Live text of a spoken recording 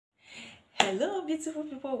Hello, beautiful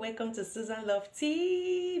people. Welcome to Susan Love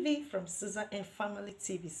TV from Susan and Family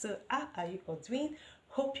TV. So, how are you all doing?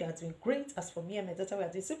 Hope you are doing great. As for me and my daughter, we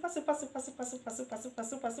are doing super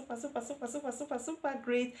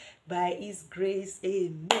great by His grace.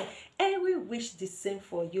 Amen. And we wish the same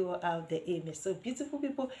for you all out there. Amen. So, beautiful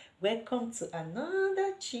people, welcome to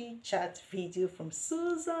another chit chat video from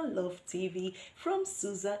Susan Love TV from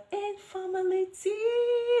Susan and Family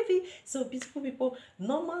TV. So, beautiful people,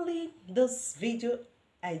 normally this video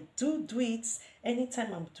I do it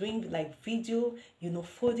anytime I'm doing like video,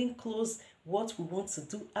 folding clothes, what we want to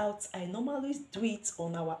do out. I normally do it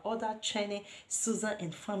on our other channel, Susan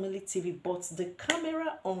and Family TV, but the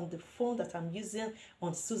camera on the phone that I'm using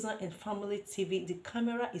on Susan and Family TV, the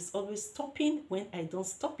camera is always stopping when I don't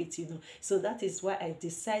stop it, so that is why I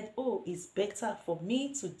decide, oh, it's better for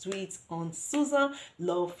me to do it on Susan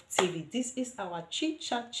Love TV. This is our chit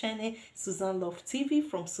chat channel, Susan Love TV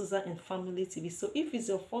from Susan and Family TV. So if it's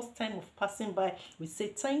your first time of passing by, we say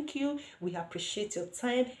thank you, we appreciate your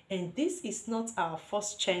time. And this is not our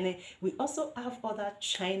first channel. We also have other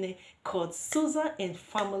channel called Susan and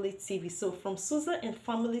Family TV. So from Susan and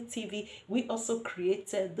Family TV, we also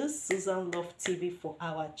created this Susan Love TV for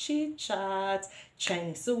our chit chat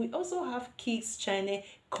channel. So we also have kids channel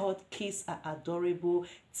called Kids Are Adorable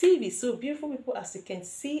TV. So beautiful people, as you can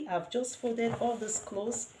see, I've just folded all these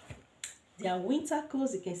clothes. They are winter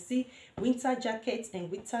clothes. You can see winter jackets and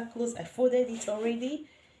winter clothes. I folded it already.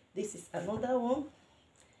 This is another one.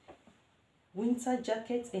 Winter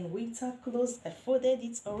jacket and winter clothes. I folded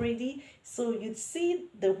it already. So you see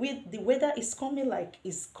the weather is coming, like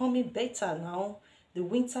it's coming better now. The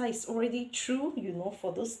winter is already through,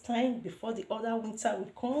 for those time before the other winter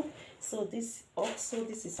will come. So this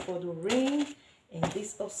is for the rain, and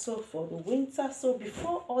this also for the winter. So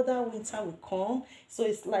before other winter will come, so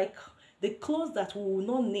it's like the clothes that we will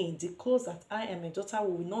not need, the clothes that I and my daughter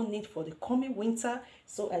will not need for the coming winter.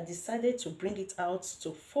 So I decided to bring it out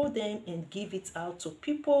to fold them and give it out to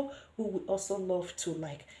people who would also love to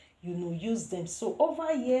use them. So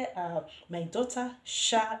over here, my daughter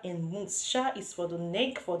Sha and Moods. Sha is for the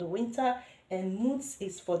neck for the winter, and Moods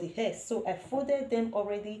is for the hair. So I folded them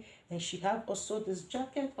already, and she have also this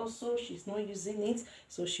jacket also. She's not using it,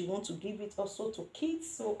 so she wants to give it also to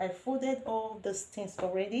kids. So I folded all these things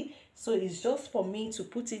already. So it's just for me to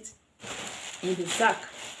put it in the sack,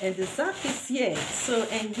 and the sack is here. So,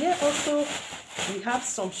 and here also we have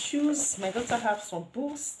some shoes. My daughter have some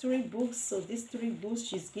books, 3 books. So these 3 books,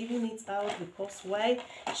 she's giving it out because why?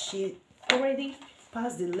 She already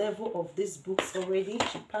passed the level of these books already.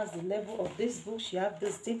 She passed the level of this book. She have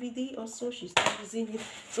this DVD also. She's not using it.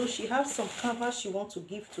 So she has some covers she wants to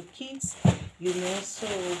give to kids, So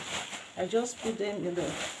I just put them in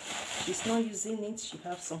the. She's not using it. She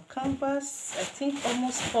have some canvas. I think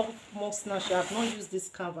almost 4 months now she have not used this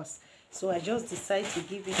canvas. So I just decided to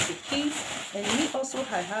give it to kids. And me also,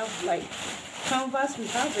 I have like canvas. We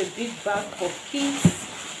have a big bag for kids,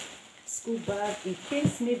 school bag, in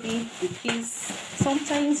case maybe the kids,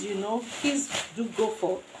 sometimes kids do go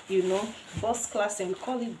for bus class, and we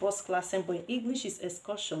call it bus class, but in English is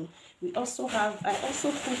excursion. I also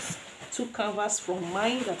put 2 canvas from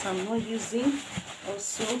mine that I'm not using.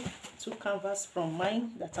 Also 2 canvas from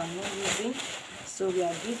mine that I'm not using. So we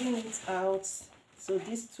are giving it out. So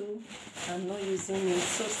these 2 I'm not using it.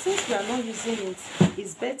 So since we are not using it,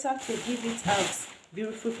 it's better to give it out,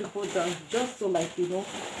 beautiful people, than just to put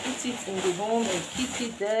it in the home and keep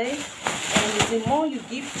it there. And the more you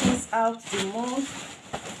give things out, the more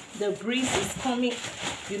the breeze is coming,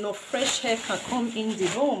 fresh air can come in the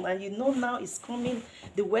home. And now it's coming,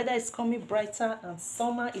 the weather is coming brighter and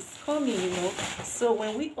summer is coming, So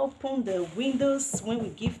when we open the windows, when we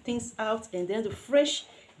give things out, and then the fresh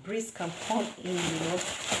breeze can come in,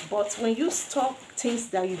 But when you stock things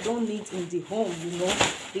that you don't need in the home,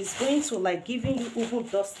 it's going to giving you even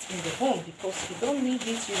dust in the home, because you don't need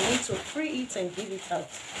it. You need to free it and give it out,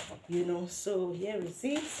 So here is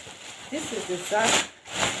it. This is the sack.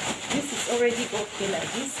 This is already okay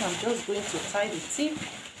like this. I'm just going to tie the tip.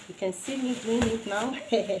 You can see me doing it now.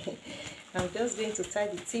 I'm just going to tie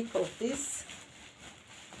the tip of this.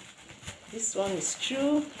 This one is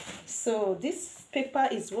true. So this paper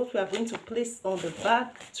is what we are going to place on the bag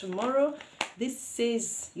tomorrow. This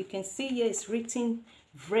says, you can see here it's written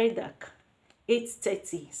Vredak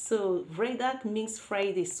 8:30. So Vredak means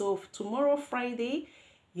Friday. So tomorrow Friday,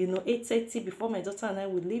 8:30, before my daughter and I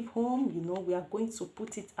will leave home, we are going to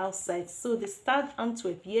put it outside. So the Stad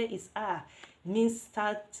Antwerp here is means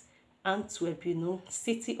Stad Antwerp,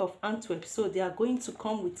 city of Antwerp. So they are going to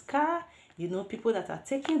come with car, you know, people that are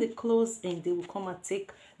taking the clothes, and they will come and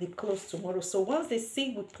take the clothes tomorrow. So once they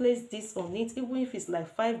see we place this on it, even if it's like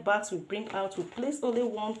 5 bags we bring out, we place only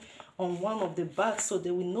one on one of the bags, so they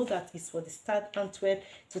will know that it's for the Stad Antwerp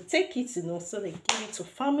to take it, you know. So they give it to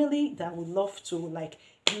family that would love to like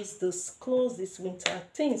use those clothes, these winter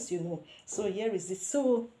things, you know. So here is it.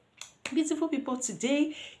 So beautiful people,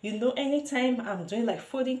 today, you know, anytime I'm doing like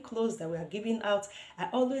folding clothes that we are giving out, I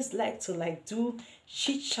always like to like do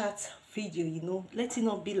chit chat video, you know. Let it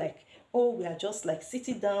not be like, oh, we are just like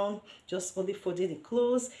sitting down just only folding the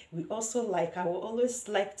clothes. We also like, I will always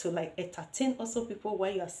like to like entertain also people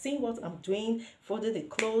while you are seeing what I'm doing, folding the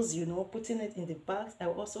clothes, you know, putting it in the bags. I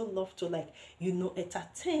will also love to like, you know,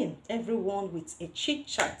 entertain everyone with a chit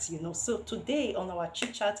chat, you know. So today on our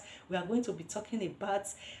chit chat, we are going to be talking about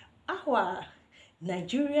our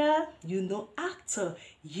Nigeria, you know, actor,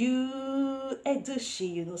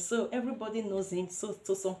 Edochie, you know. So everybody knows him. So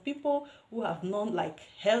to some people who have not like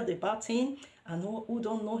heard about him and who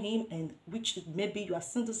don't know him, and which maybe you are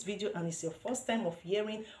seeing this video and it's your first time of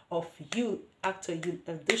hearing of actor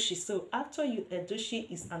Edochie. So actor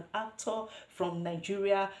Edochie is an actor from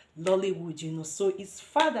Nigeria, Lollywood, you know. So his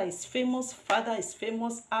father is famous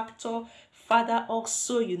actor. Father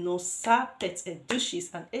also, you know, Sir Pet Edochie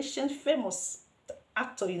is an ancient famous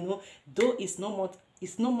actor, you know, though it's no more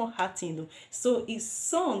acting, you know. So his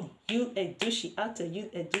son, Edochie, actor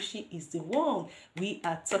Edochie, is the one we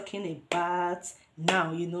are talking about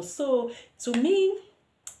now, you know. So to me,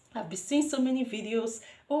 I've been seeing so many videos.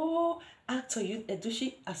 Oh, actor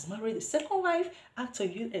Edochie has married a second wife. Actor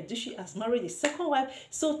Edochie has married a second wife.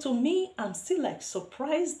 So to me, I'm still like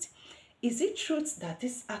surprised. Is it truth that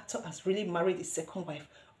this actor has really married a second wife?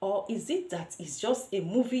 Or is it that it's just a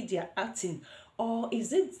movie they are acting? Or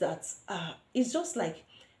is it that it's just like,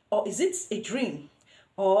 or is it a dream?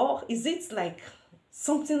 Or is it like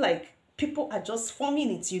something like people are just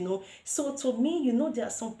forming it, you know? So to me, you know, there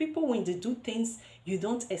are some people when they do things, you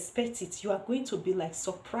don't expect it. You are going to be like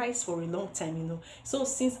surprised for a long time, you know. So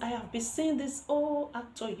since I have been saying this, oh,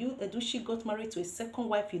 actor Edochie got married to a second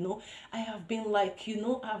wife, you know, I have been like, you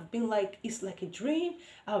know, I've been like, it's like a dream.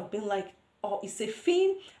 I've been like, or it's a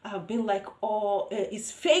film. I've been like, or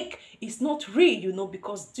it's fake, it's not real, you know,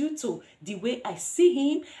 because due to the way I see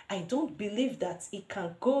him, I don't believe that it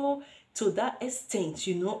can go to that extent,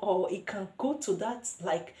 you know, or it can go to that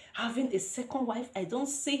like having a second wife. I don't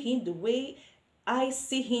see him the way I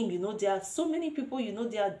see him, you know. There are so many people, you know,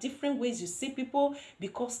 there are different ways you see people,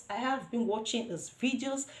 because I have been watching his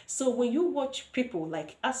videos. So when you watch people,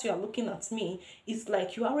 like as you are looking at me, it's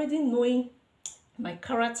like you already knowing my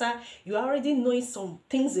character, you already knowing some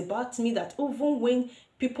things about me, that even when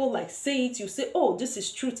people like say it, you say, oh, this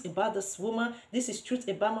is truth about this woman, this is truth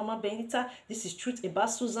about Mama Benita, this is truth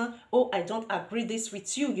about Susan. Oh, I don't agree this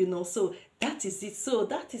with you, you know. So that is it. So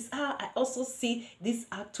that is how I also see this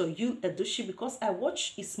actor Edochie, because I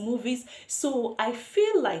watch his movies. So I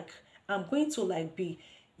feel like I'm going to like be,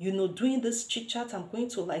 you know, doing this chit chat. I'm going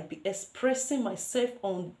to like be expressing myself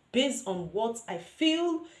on based on what I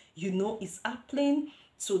feel, you know, is happening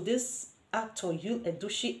to this actor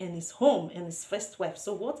Edochie and his home and his first wife.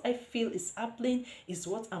 So what I feel is happening is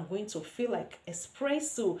what I'm going to feel like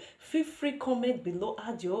express. So feel free, comment below,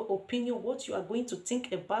 add your opinion, what you are going to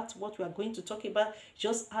think about what we are going to talk about.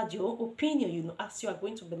 Just add your opinion, you know. As you are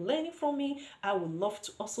going to be learning from me, I would love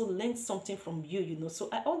to also learn something from you, you know. So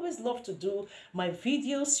I always love to do my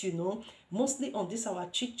videos, you know, mostly on this our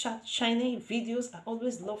chit chat channel videos. I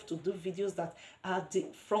always love to do videos that are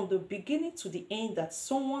from the beginning to the end, that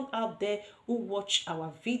someone out there who watch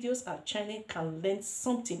our videos, our channel, can learn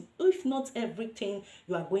something. If not everything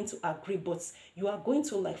you are going to agree, but you are going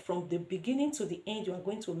to like from the beginning to the end, you are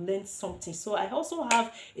going to learn something. So I also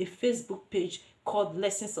have a Facebook page called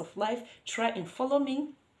Lessons of Life. Try and follow me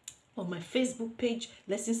on my Facebook page,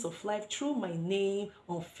 Lessons of Life, through my name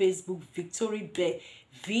on Facebook, Victory Bell,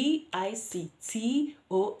 VICTORI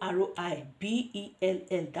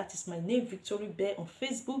That is my name, Victory Bell, on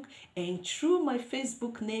Facebook. And through my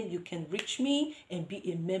Facebook name, you can reach me and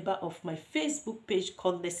be a member of my Facebook page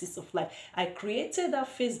called Lessons of Life. I created that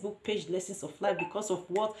Facebook page, Lessons of Life, because of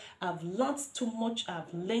what I've learned too much.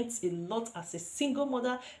 I've learned a lot as a single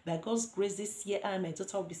mother. By God's grace, this year I and my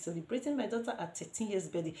daughter will be celebrating my daughter at 13 years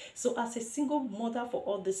birthday. So as a single mother for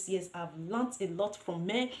all these years, I've learned a lot from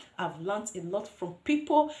men. I've learned a lot from people.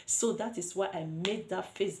 So that is why I made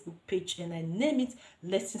that Facebook page and I named it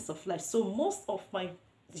Lessons of Life. So most of my,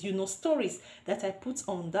 you know, stories that I put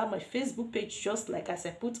on that my Facebook page, just like as I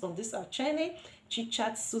put on this our channel, Chit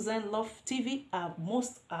Chat Susan Love TV,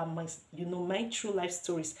 most are my, you know, my true life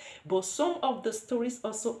stories. But some of the stories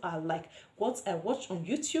also are like what I watch on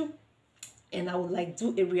YouTube. and I would like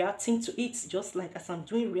do a reacting to it, just like as I'm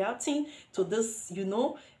doing reacting to this,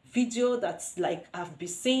 video that's like I've been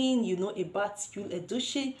saying, about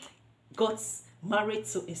Edochie got married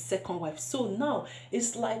to a second wife. So now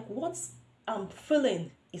it's like what I'm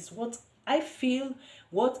feeling is what I feel,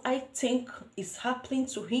 what I think is happening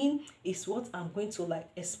to him is what I'm going to like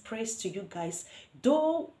express to you guys.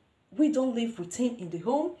 Though we don't live with him in the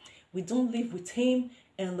home, we don't live with him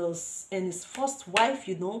and his first wife,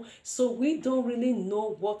 so we don't really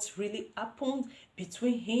know what really happened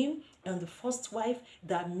between him and the first wife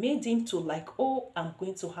that made him to like, oh, I'm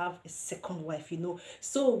going to have a second wife.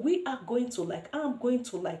 So we are going to like, I'm going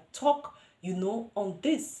to like talk, on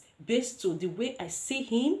this based to the way I see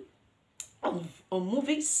him on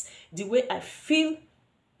movies, the way I feel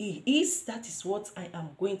he is. That is what I am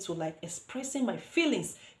going to like expressing my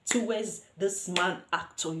feelings towards this man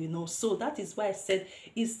actor. So that is why I said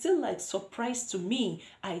it's still like surprise to me.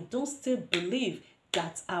 I don't still believe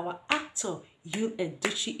that our actor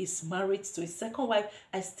Edochie is married to his second wife.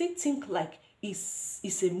 I still think like it's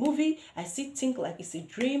a movie. I still think like it's a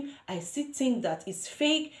dream. I still think that it's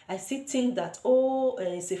fake. I still think that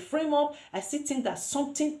it's a frame up. I still think that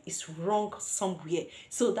something is wrong somewhere.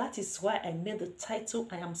 So that is why I made the title.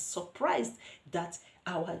 I am surprised that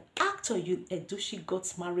our actor Edochie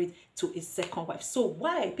got married to a second wife. So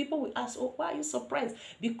why? People will ask, oh, why are you surprised?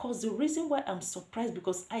 Because the reason why I'm surprised,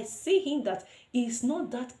 because I see him that he's not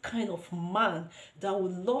that kind of man that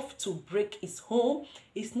would love to break his home.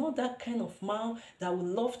 He's not that kind of man that would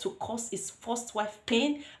love to cause his first wife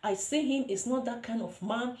pain. I see him is not that kind of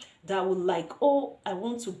man that would like, oh, I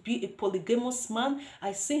want to be a polygamous man.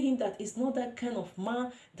 I see him that is not that kind of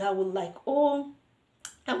man that would like, oh,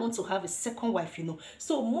 I want to have a second wife.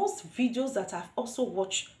 So most videos that I've also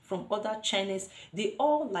watched from other channels, they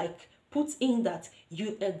all like put in that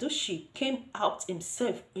Edochie came out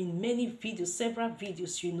himself in many videos, several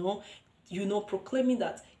videos, proclaiming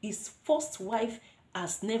that his first wife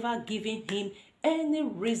has never given him any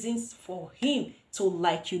reasons for him to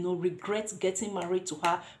like, regret getting married to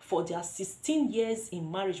her for their 16 years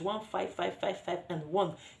in marriage, 15555 and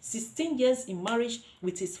 1. 16 years in marriage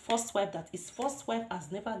with his first wife, that his first wife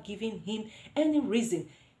has never given him any reason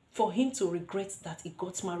for him to regret that he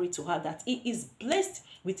got married to her, that he is blessed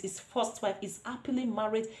with his first wife, is happily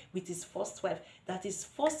married with his first wife, that his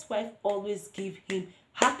first wife always give him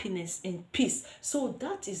happiness and peace. So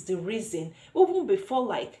that is the reason. Even before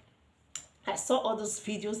like I saw all those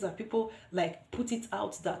videos that people like put it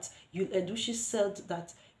out that Edochie said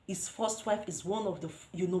that his first wife is one of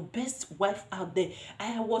the best wife out there.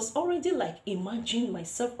 I was already like imagining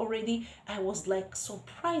myself already. I was like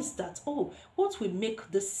surprised that, oh, what will make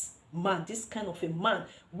this man, this kind of a man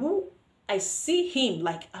who I see him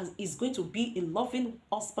like as is going to be a loving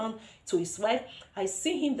husband to his wife. I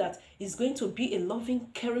see him that is going to be a loving,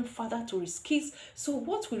 caring father to his kids. So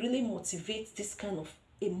what will really motivate this kind of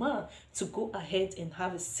a man to go ahead and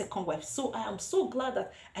have a second wife? So I am so glad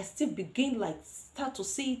that I still begin like start to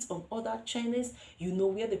see it on other channels,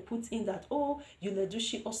 where they put in that, oh,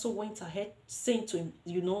 Edochie also went ahead saying to him,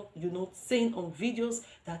 saying on videos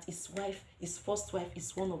that his first wife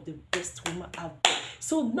is one of the best women out there.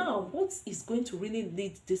 So now what is going to really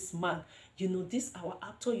lead this man, this our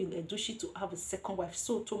actor Edochie, to have a second wife?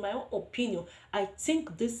 So to my own opinion, I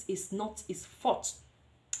think this is not his fault.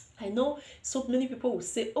 I know so many people will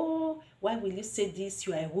say, oh, why will you say this?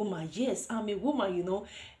 You are a woman. Yes, I'm a woman,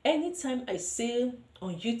 Anytime I say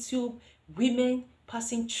on YouTube, women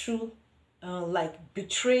passing through like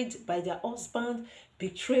betrayed by their husband,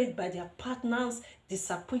 betrayed by their partners,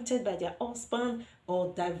 disappointed by their husband,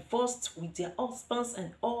 or divorced with their husbands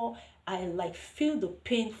and all, I like feel the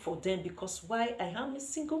pain for them, because why? I am a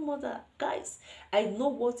single mother, guys. I know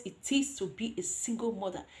what it is to be a single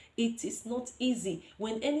mother. It is not easy.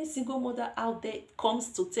 When any single mother out there comes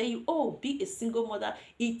to tell you, oh, be a single mother,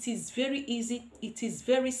 it is very easy. It is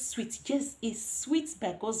very sweet. Yes, it's sweet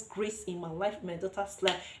by God's grace in my life, my daughter's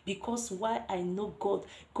life, because why? I know God.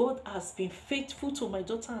 God has been faithful to my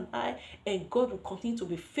daughter and I, and God will continue to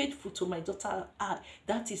be faithful to my daughter and I.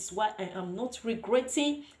 That is why I am not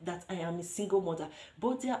regretting that I am a single mother.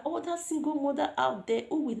 But there are other single mothers out there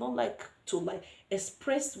who will not like to like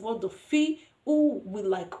express what they feel, who will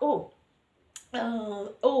like, who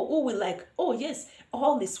will like, oh yes,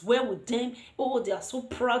 all is well with them. Oh, they are so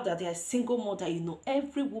proud that they are a single mother.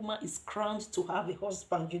 Every woman is crowned to have a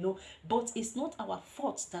husband, but it's not our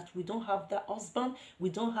fault that we don't have that husband. We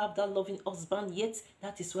don't have that loving husband yet.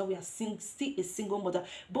 That is why we are still a single mother.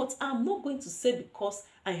 But I'm not going to say because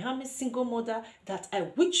I am a single mother that I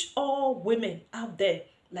wish all women out there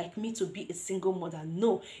like me to be a single mother.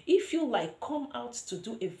 No, if you like come out to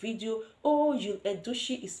do a video, oh, you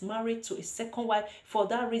Edochie is married to a second wife for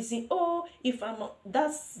that reason. Oh, if I'm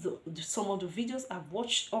that's some of the videos I've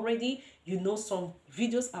watched already. You know, some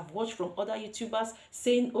videos I've watched from other YouTubers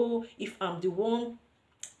saying, oh, if I'm the one,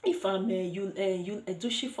 if I'm you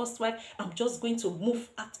Edochie first wife, I'm just going to move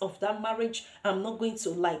out of that marriage. I'm not going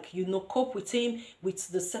to, like, you know, cope with him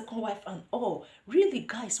with the second wife and all. Really,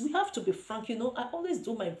 guys, we have to be frank. You know, I always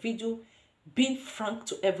do my video being frank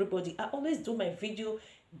to everybody. I always do my video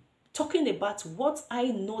talking about what I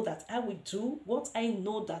know that I will do, what I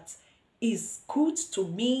know that is good to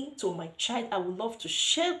me, to my child. I would love to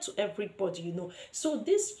share to everybody, you know. So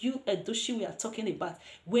this you Edochie we are talking about,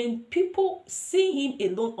 when people see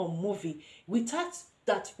him alone on movie without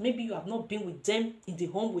that, maybe you have not been with them in the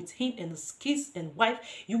home with him and his kids and wife,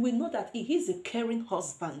 you will know that he is a caring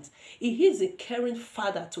husband. He is a caring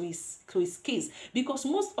father to his kids, because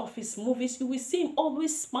most of his movies you will see him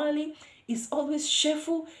always smiling. He's always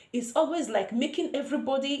cheerful. He's always like making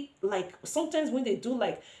everybody, like sometimes when they do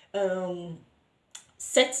like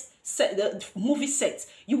set the movie set,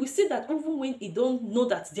 you will see that even when you don't know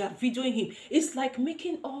that they are videoing him, it's like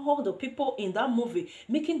making all the people in that movie,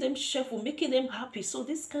 making them cheerful, making them happy. So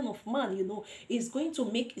this kind of man, you know, is going to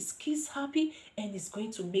make his kids happy and is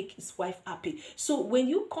going to make his wife happy. So when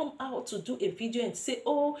you come out to do a video and say,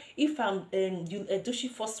 oh, if I'm you Edochie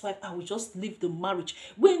first wife, I will just leave the marriage.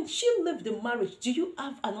 When she left the marriage, do you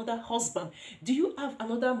have another husband? Do you have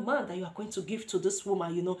another man that you are going to give to this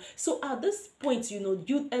woman, you know? So at this point, you know,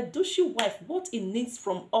 you Edochie wife, what it needs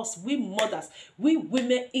from us, we mothers, we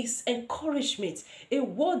women, is encouragement. A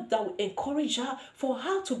word that will encourage her, for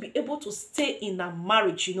her to be able to stay in a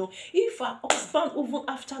marriage, you know. If her husband, even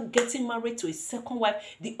after getting married to a second wife,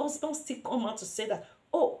 the husband still come out to say that,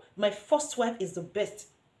 oh, my first wife is the best.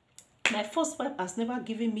 My first wife has never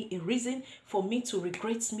given me a reason for me to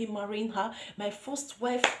regret me marrying her. My first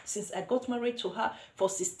wife, since I got married to her for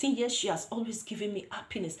 16 years, she has always given me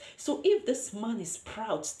happiness. So if this man is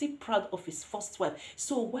proud, still proud of his first wife,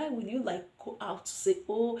 so why will you like go out to say,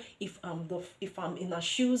 oh, if I'm in her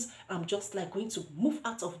shoes, I'm just like going to move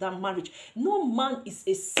out of that marriage? No man is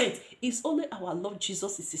a saint. It's only our Lord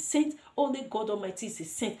Jesus is a saint. Only God Almighty is a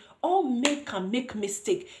saint. All men can make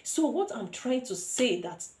mistake. So what I'm trying to say,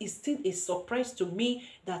 that is still a surprise to me,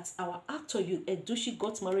 that our actor Edochie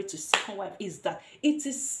got married to second wife, is that it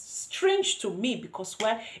is strange to me, because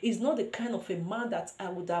why, is not the kind of a man that I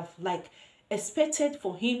would have like expected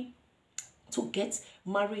for him to get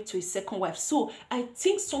married to his second wife. So I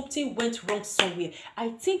think something went wrong somewhere. I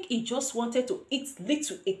think he just wanted to eat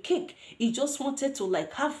little a cake. He just wanted to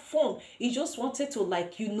like have fun. He just wanted to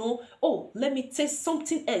like, you know, oh, let me taste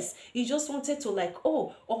something else. He just wanted to like,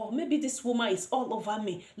 oh, or maybe this woman is all over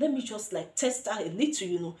me, let me just like test her a little,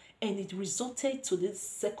 you know. And it resulted to this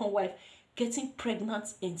second wife getting pregnant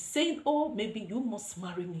and saying, oh, maybe you must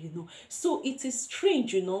marry me, you know. So it is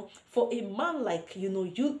strange, you know, for a man like, you know,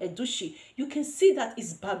 you Edochie, you can see that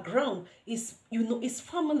his background is, you know, his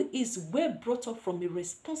family is well brought up from a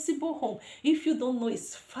responsible home. If you don't know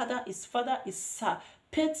his father is Sir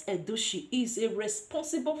Pet Edochie. Is a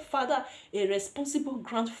responsible father, a responsible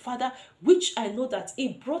grandfather, which I know that he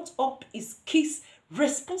brought up his kids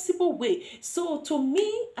responsible way. So to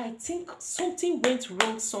me, I think something went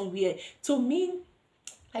wrong somewhere. To me,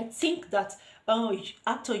 I think that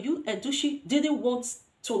actor you Edochie didn't want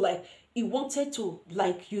to like, he wanted to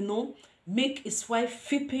like, you know, make his wife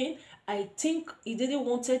feel pain. I think he didn't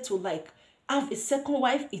wanted to like have a second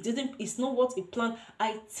wife. It didn't, it's not what he planned.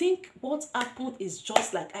 I think what happened is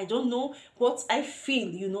just like, I don't know what I feel,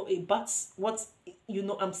 you know, about what, you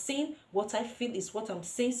know, I'm saying what I feel is what I'm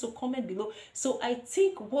saying. So comment below. So I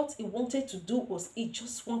think what he wanted to do was, he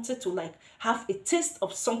just wanted to like have a taste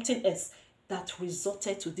of something else that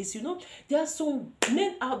resulted to this. You know, there are some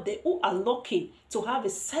men out there who are lucky to have a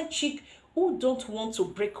side chick who don't want to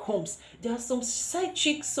break homes. There are some side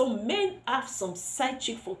chicks, some men have some side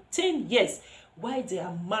chick for 10 years while they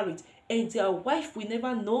are married, and their wife will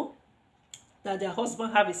never know that their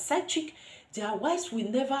husband have a side chick. Their wives will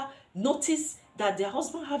never notice that their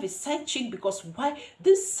husband have a side chick, because why?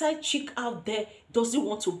 This side chick out there doesn't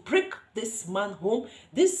want to break this man home.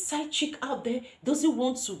 This side chick out there doesn't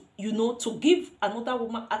want to, you know, to give another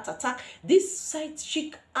woman heart attack. This side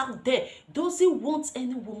chick out there doesn't want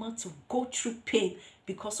any woman to go through pain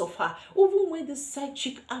because of her. Even when this side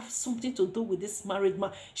chick have something to do with this married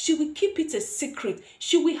man, she will keep it a secret.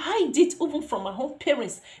 She will hide it even from her own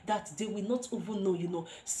parents, that they will not even know, you know.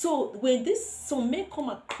 So when some men come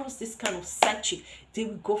across this kind of side chick, they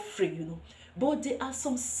will go free, you know. But there are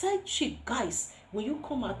some side chick guys, when you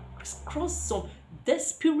come across some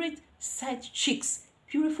desperate side chicks,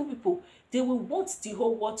 beautiful people, they will want the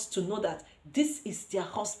whole world to know that this is their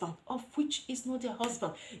husband, of which is not their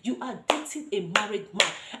husband. You are dating a married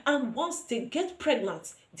man. And once they get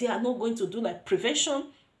pregnant, they are not going to do like prevention.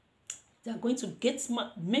 They are going to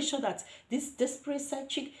make sure that this desperate side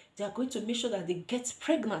chick, they are going to make sure that they get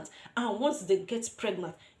pregnant. And once they get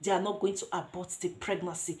pregnant, they are not going to abort the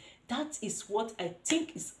pregnancy. That is what I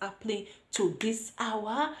think is happening to this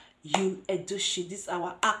our Edochie, this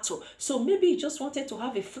our actor. So maybe he just wanted to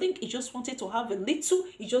have a fling, he just wanted to have a little,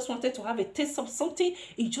 he just wanted to have a taste of something,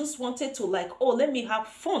 he just wanted to like, oh, let me have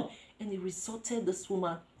fun. And it resulted this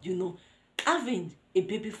woman, having a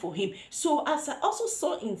baby for him. So as I also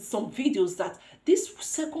saw in some videos that this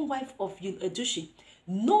second wife of Edochie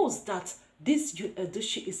knows that this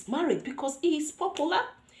Edochie is married because he is popular.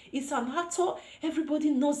 He's an actor, everybody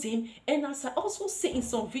knows him. And as I also say in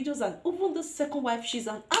some videos that even the second wife, she's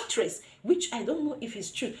an actress, which I don't know if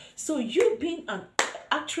it's true. So you being an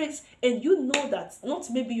actress and you know that, not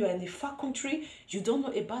maybe you're in a far country, you don't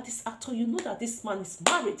know about this actor, you know that this man is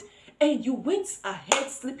married, and you went ahead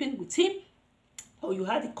sleeping with him, or you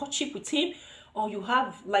had a courtship with him, or you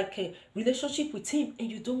have like a relationship with him,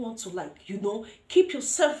 and you don't want to like, keep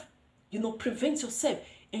yourself, prevent yourself,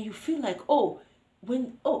 and you feel like,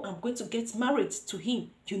 I'm going to get married to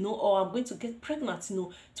him, or I'm going to get pregnant,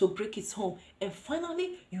 to break his home. And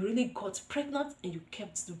finally, you really got pregnant and you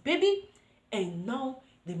kept the baby, and now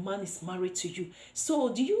the man is married to you.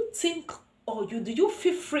 So do you think, or do you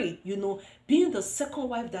feel free, being the second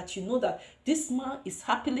wife, that you know that this man is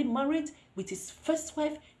happily married with his first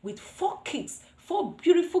wife with 4 kids, 4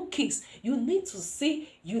 beautiful kids? You need to see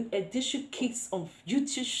Edochie kids on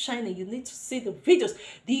YouTube shining. You need to see the videos.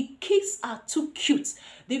 The kids are too cute.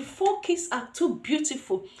 The 4 kids are too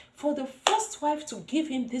beautiful. For the first wife to give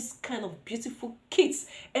him this kind of beautiful kids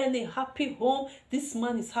and a happy home, this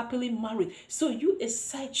man is happily married. So you, a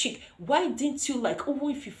side chick, why didn't you, like, even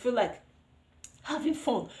if you feel like having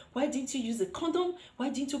fun, why didn't you use a condom? Why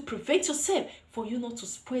didn't you prevent yourself, for you not to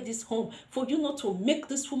spoil this home, for you not to make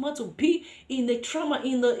this woman to be in a trauma,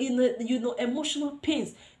 in a emotional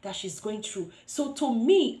pains that she's going through? So to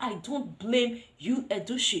me, I don't blame you,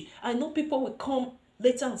 Edochie. I know people will come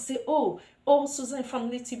later and say, oh, Susan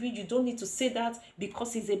Family TV, you don't need to say that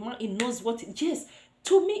because he's a man, he knows what yes.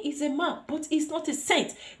 To me, he's a man, but he's not a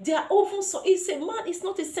saint. There are often he's a man, he's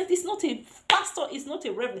not a saint, he's not a pastor, he's not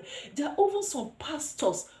a reverend. There are often some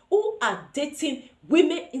pastors who are dating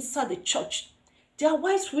women inside the church. Their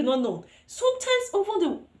wives will not know. Sometimes even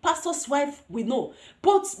the pastor's wife will know.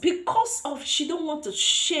 But because of she don't want the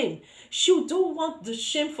shame, she don't want the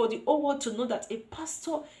shame for the whole world to know that a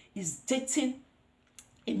pastor is dating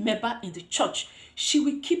a member in the church, she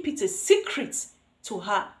will keep it a secret to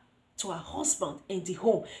her husband in the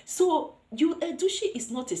home. So Edochie is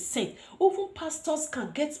not a saint. Even pastors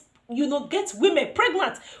can get women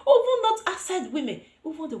pregnant. Even not outside women,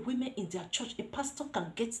 even the women in their church, a pastor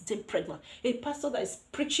can get them pregnant. A pastor that is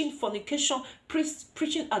preaching fornication,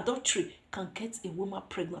 preaching adultery, can get a woman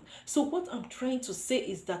pregnant. So what I'm trying to say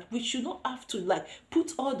is that we should not have to like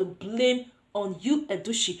put all the blame on you,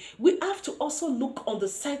 Edochie. We have to also look on the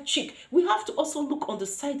side chick. We have to also look on the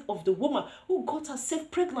side of the woman who got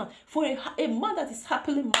herself pregnant, for a man that is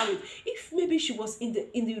happily married. If maybe she was in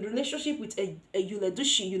the relationship with a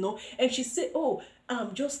Edochie, and she said, oh,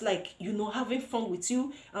 I'm just like, having fun with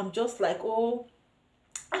you. I'm just like, oh,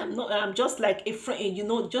 I'm just like a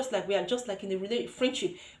friend, just like we are just like in a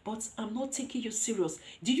friendship, but I'm not taking you serious.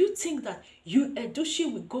 Do you think that you,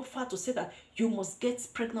 Edochie, will go far to say that you must get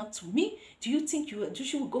pregnant to me? Do you think you,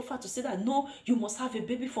 Edochie, will go far to say that no, you must have a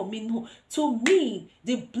baby for me? No. To me,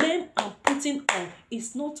 the blame I'm putting on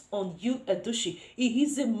is not on you, Edochie. He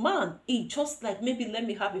is a man. He just like, maybe let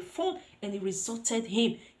me have a fun, and it resulted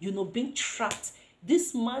him, being trapped.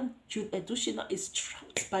 This man, Edochie, now is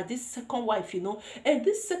trapped by this second wife, and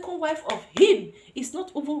this second wife of him is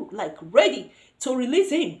not even like ready to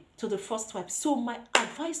release him to the first wife. So my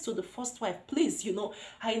advice to the first wife, please,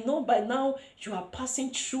 I know by now you are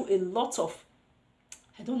passing through a lot of,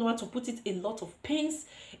 I don't know how to put it, a lot of pains,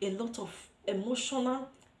 a lot of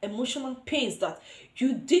emotional pains that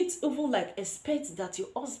you didn't even like expect that your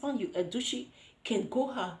husband, Edochie, can go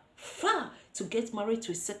her far to get married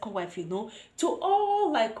to a second wife, to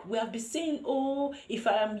all like we have been saying, oh, if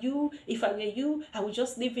I am you, if I were you, I will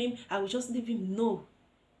just leave him, No.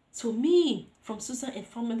 To me, from Susan and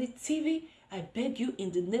Family TV, I beg you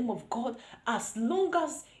in the name of God, as long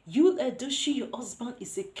as you, Edochie, your husband,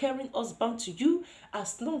 is a caring husband to you,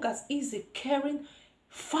 as long as he is a caring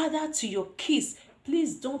father to your kids,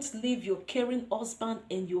 Please don't leave your caring husband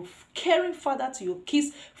and your caring father to your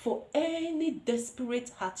kids for any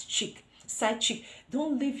desperate heart chick, side chick.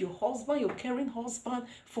 Don't leave your husband, your caring husband,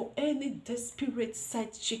 for any desperate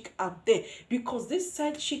side chick out there, because this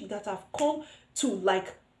side chick that have come to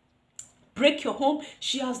like break your home,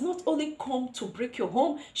 she has not only come to break your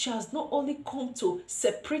home, she has not only come to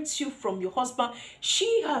separate you from your husband,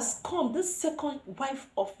 she has come, this second wife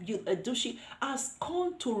of Edochie has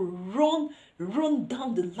come to run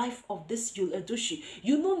down the life of this Edochie.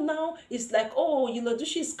 You know, now it's like, oh,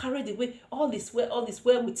 Edochie is carried away, all is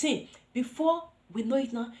well with him. Before we know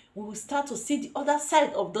it now, we will start to see the other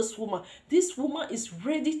side of this woman. This woman is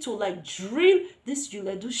ready to like drill this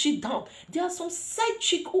Edochie down. There are some side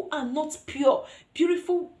chick who are not pure,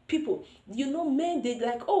 beautiful people. You know, men, they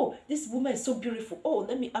like, oh, this woman is so beautiful. Oh,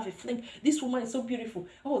 let me have a fling. This woman is so beautiful.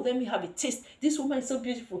 Oh, let me have a taste. This woman is so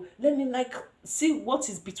beautiful. Let me like see what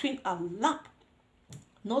is between her lap.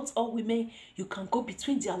 Not all women, you can go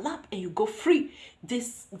between their lap and you go free. There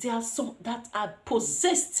are some that are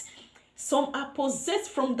possessed. Some are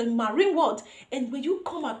possessed from the marine world. And when you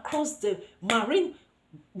come across the marine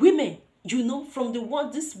women, you know, from the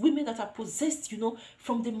world, these women that are possessed, you know,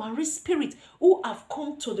 from the marine spirit, who have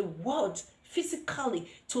come to the world physically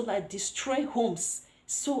to like destroy homes.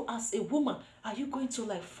 So as a woman, are you going to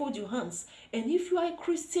like fold your hands? And if you are a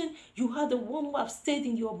Christian, you are the one who have stayed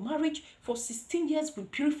in your marriage for 16 years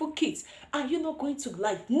with beautiful kids, are you not going to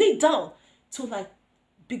like kneel down to like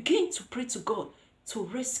begin to pray to God to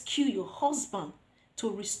rescue your husband,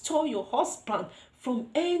 to restore your husband from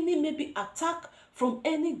any maybe attack, from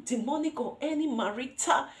any demonic or any marine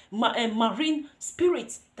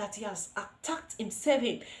spirit that he has attacked himself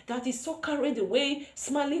in, that is so carried away,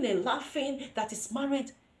 smiling and laughing, that is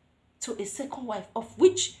married to a second wife, of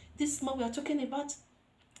which this man we are talking about,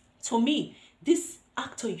 to me, this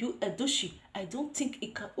actor, Edochie, I don't think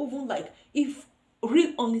it can even like, if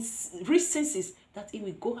real on his real senses, that he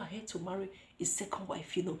will go ahead to marry his second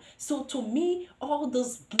wife, you know. So to me, all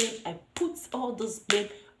those blame, I put all those blame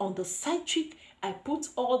on the side chick. I put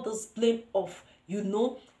all those blame of, you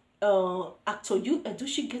know, actor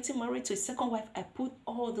Edochie getting married to a second wife. I put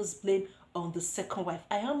all those blame on the second wife.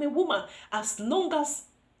 I am a woman. As long as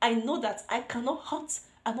I know that I cannot hurt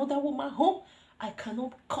another woman home, I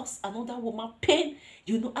cannot cause another woman pain,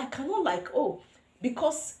 you know, I cannot like, oh,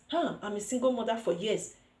 because I'm a single mother for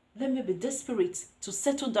years, let me be desperate to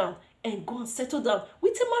settle down and go and settle down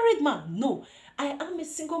with a married man. No, I am a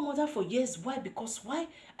single mother for years. Why? Because why?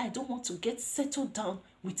 I don't want to get settled down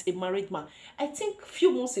with a married man. I think a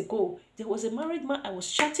few months ago, there was a married man I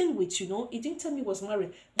was chatting with, you know. He didn't tell me he was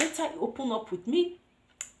married. Later, he opened up with me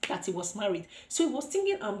that he was married. So he was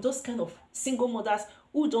thinking I'm those kind of single mothers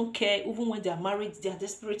who don't care, even when they are married, they are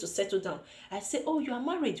desperate to settle down. I say, oh, you are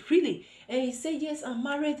married, really? And he said, yes, I'm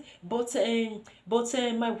married, but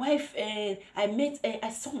my wife,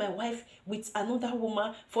 I saw my wife with another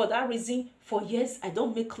woman. For that reason, for years, I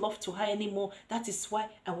don't make love to her anymore. That is why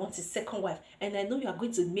I want a second wife. And I know you are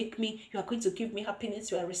going to make me, you are going to give me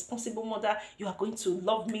happiness. You are a responsible mother. You are going to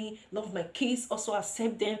love me, love my kids, also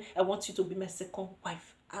accept them. I want you to be my second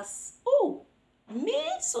wife. As, oh, me,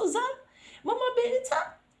 Susan, Mama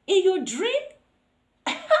Benita, in your dream?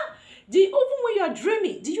 Even when you are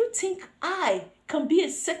dreaming, do you think I can be a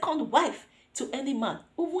second wife to any man?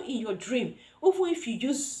 Even in your dream, even if you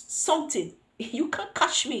use something, you can't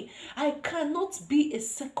catch me. I cannot be a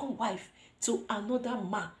second wife to another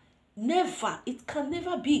man. Never. It can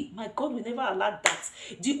never be. My God will never allow that.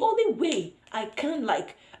 The only way I can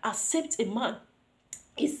like accept a man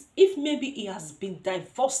is if maybe he has been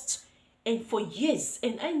divorced and for years,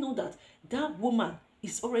 and I know that that woman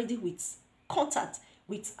is already with contact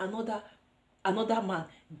with another man,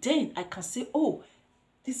 then I can say, oh,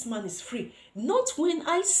 this man is free. Not when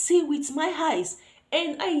I see with my eyes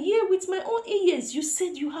and I hear with my own ears, you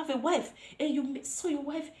said you have a wife and you saw your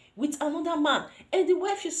wife with another man, and the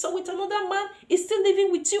wife you saw with another man is still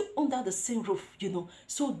living with you under the same roof, you know.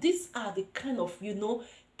 So these are the kind of, you know,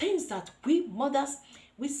 things that we mothers,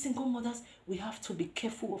 we single mothers, we have to be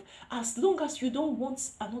careful of. As long as you don't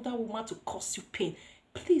want another woman to cause you pain,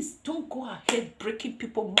 please don't go ahead breaking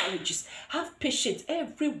people's marriages. Have patience.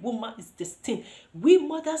 Every woman is destined. We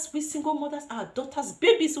mothers, we single mothers, our daughters,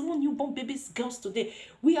 babies, even newborn babies, girls today,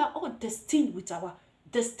 we are all destined with our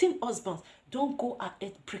destined husbands. Don't go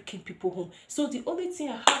ahead breaking people home. So the only thing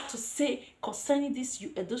I have to say concerning this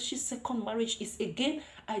Edochie second marriage is, again,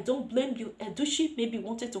 I don't blame you. Edochie maybe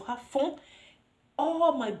wanted to have fun.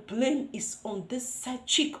 All my blame is on this side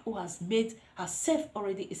chick who has made herself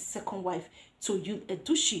already a second wife to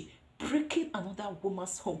Edochie, breaking another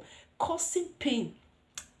woman's home, causing pain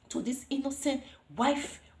to this innocent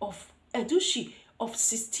wife of Edochie of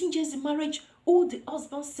 16 years in marriage, who the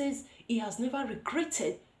husband says he has never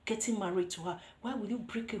regretted getting married to her. Why will you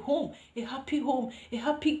break a home, a happy, a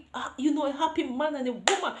happy man and a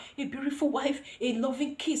woman, a beautiful wife, a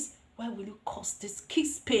loving kiss? Why will you cause this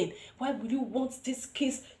kiss pain? Why will you want this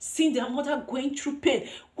kiss, seeing their mother going through pain?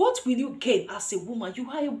 What will you gain as a woman? You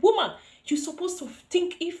are a woman. You're supposed to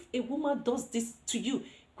think, if a woman does this to you,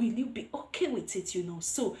 will you be okay with it,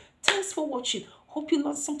 So thanks for watching. Hope you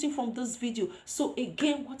learned something from this video. So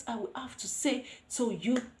again, what I will have to say to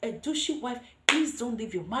you, Edochie wife, please don't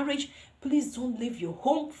leave your marriage. Please don't leave your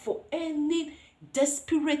home for any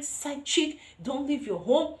desperate side chick. Don't leave your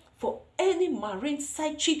home for any marine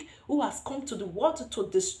side chick who has come to the world to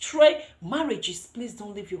destroy marriages. Please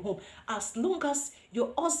don't leave your home. As long as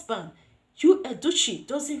your husband, you Edochie,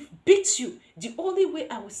 doesn't beat you, the only way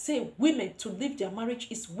I would say women to leave their marriage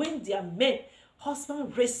is when their men,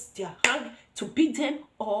 husband, raise their hand to beat them,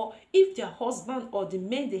 or if their husband or the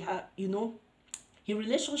men they are, in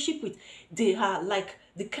relationship with, they are like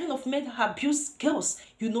the kind of men that abuse girls,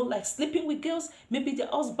 like sleeping with girls. Maybe their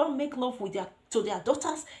husband make love with to their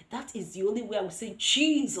daughters. That is the only way I would say,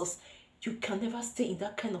 Jesus, you can never stay in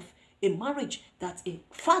that kind of a marriage that a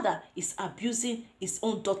father is abusing his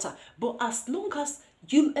own daughter. But as long as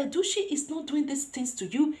you, Edochie, is not doing these things to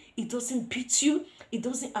you, he doesn't beat you, he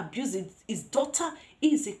doesn't abuse his daughter,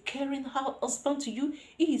 he is a caring husband to you,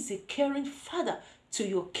 he is a caring father to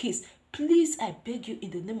your kids. Please, I beg you in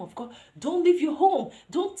the name of God, don't leave your home.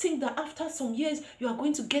 Don't think that after some years you are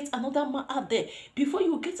going to get another man out there. Before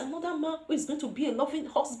you get another man who is going to be a loving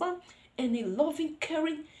husband and a loving,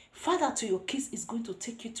 caring father to your kids, is going to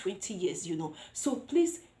take you 20 years, So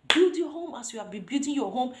please, build your home as you have been building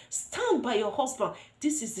your home. Stand by your husband.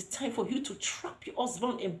 This is the time for you to trap your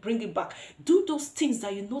husband and bring him back. Do those things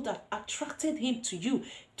that you know that attracted him to you.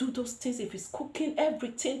 Do those things. If he's cooking,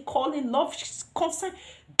 everything, calling, love, concern,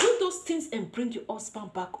 do those things and bring your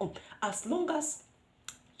husband back home. As long as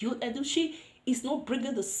you, Edochie, is not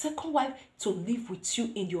bringing the second wife to live with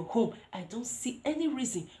you in your home, I don't see any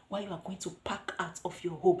reason why you are going to pack out of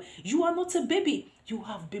your home. You are not a baby. You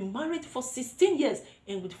have been married for 16 years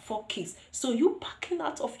and with 4 kids. So you packing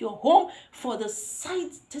out of your home for the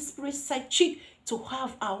desperate side chick to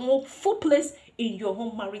have a home, full place in your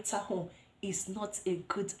home, marital home, is not a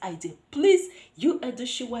good idea. Please, you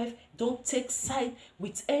Edochie wife, don't take side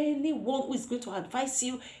with anyone who is going to advise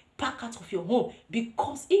you pack out of your home,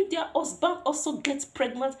 because if their husband also gets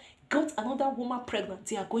pregnant, got another woman pregnant,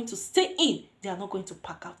 they are going to stay in. They are not going to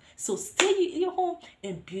pack out. So stay in your home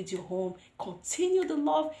and build your home. Continue the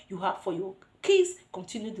love you have for your kids.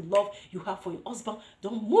 Continue the love you have for your husband.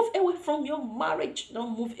 Don't move away from your marriage.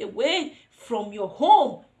 Don't move away from your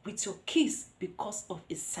home with your kids because of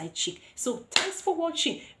a side chick. So thanks for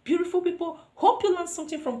watching, beautiful people. Hope you learned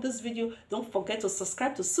something from this video. Don't forget to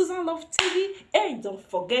subscribe to Susan Love TV, and don't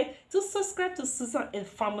forget to subscribe to Susan and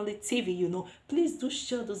Family TV. Please do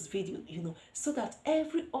share this video, so that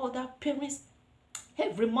every other parents,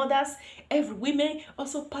 every mothers, every women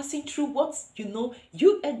also passing through what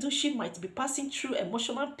you Edochie might be passing through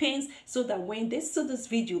emotional pains, so that when they see this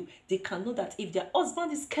video, they can know that if their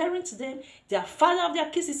husband is caring to them, their father of their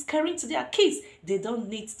kids is caring to their kids, they don't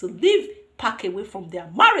need to leave, pack away from their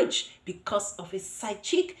marriage because of a side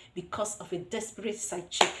chick, because of a desperate side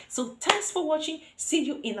chick. So thanks for watching. See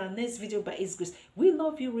you in our next video by His grace. We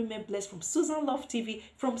love you. Remain blessed. From Susan Love TV,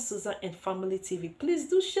 from Susan and Family TV. Please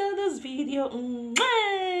do share this video.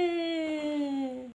 Mwah!